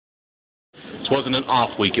wasn't an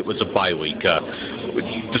off week, it was a bye week.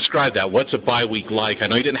 Describe that. What's a bye week like? I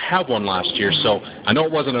know you didn't have one last year, so I know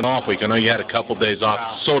it wasn't an off week. I know you had a couple days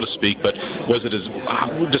off, so to speak, but was it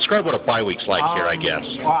describe what a bye week's like here, I guess.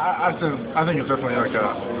 Well, I think it's definitely like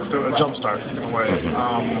a jump start in a way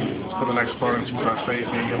for the next opponents we start facing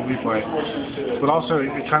and we play. But also,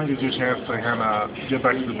 it kind of gives you a chance to kind of get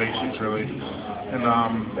back to the basics, really. And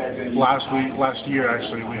last year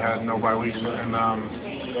actually, we had no bye weeks, and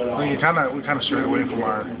I think we kind of strayed away from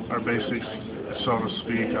our basics, so to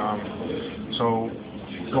speak. So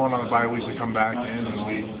going on the bye week, we come back in and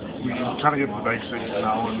we kind of get the basics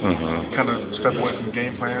now and kind of step away from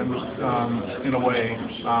game plans in a way,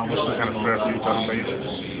 which is kind of fair for you on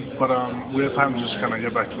basics. But we have time to just kind of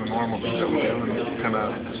get back to the normal things that we do and kind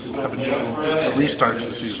of have a restart to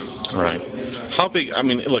the season. Right. How big, I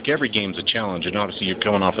mean, look, every game's a challenge, and obviously you're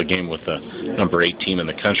coming off a game with the number 8 team in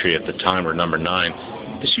the country at the time, or number 9.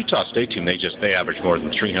 This Utah State team, they average more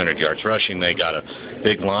than 300 yards rushing. They got a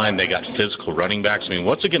big line. They got physical running backs. I mean,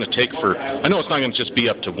 what's it going to take for? I know it's not going to just be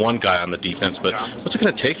up to one guy on the defense, but what's it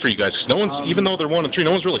going to take for you guys? Because no one's, even though they're 1-3,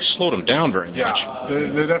 no one's really slowed them down very much. Yeah,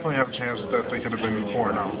 they definitely have a chance that they could have been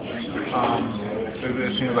 4-0.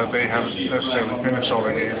 It seems that they haven't necessarily finished all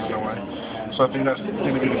their games in a way. So I think that's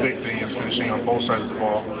going to be the big thing, is finishing on both sides of the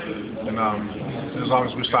ball. And as long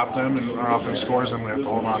as we stop them and our offense scores, then we have to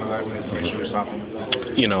hold on to that. We have to make sure we stop them.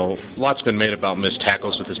 You know, lots been made about missed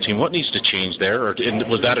tackles with this team. What needs to change there? Or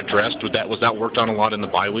was that addressed? Was that worked on a lot in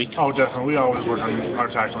the bye week? Oh, definitely. We always work on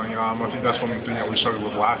our tackling. I think that's one thing that we struggled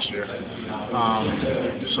with last year.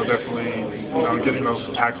 So definitely, getting those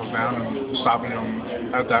tackles down and stopping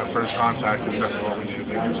them at that first contact is definitely what we need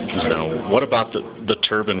to do. So, what about the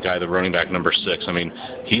turban guy, the running back number 6? I mean,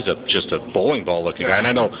 he's just a bowling ball looking guy. And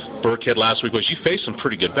I know Burkhead last week was, you faced some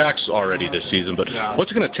pretty good backs already this season, but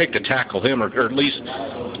what's it going to take to tackle him, or at least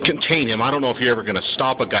contain him? I don't know if you're ever going to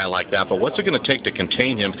stop a guy like that, but what's it going to take to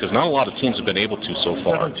contain him? Because not a lot of teams have been able to so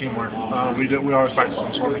far. Definitely teamwork. We always practice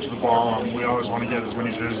on swimming to the ball. We always want to get as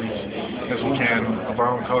many jerseys as we can of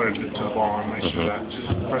our own color to the ball and make sure that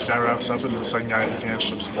the first guy wraps up and the second guy can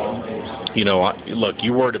strips the ball. You know, look,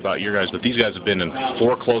 you're worried about your guys, but these guys have been in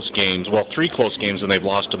 4 close games, well, 3 close games, and they've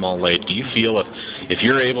lost them all late. Do you feel if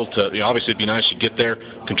you're able to, obviously it'd be nice to get there,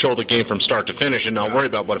 control the game from start to finish, and not worry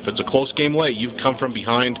about, but if it's a close game late, you've come from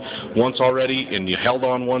behind once already, and you held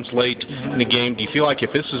on once late in the game. Do you feel like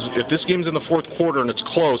if this game's in the 4th quarter and it's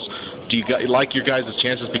close, do you like your guys'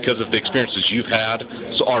 chances because of the experiences you've had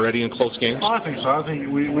already in close games? Oh, I think so. I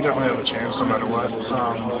think we definitely have a chance no matter what.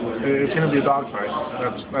 It's going to be a dogfight.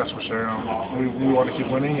 That's for sure. We want to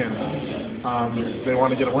keep winning, and they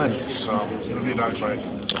want to get a win. So it'll be a dogfight.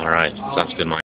 All right. Sounds good, Mike.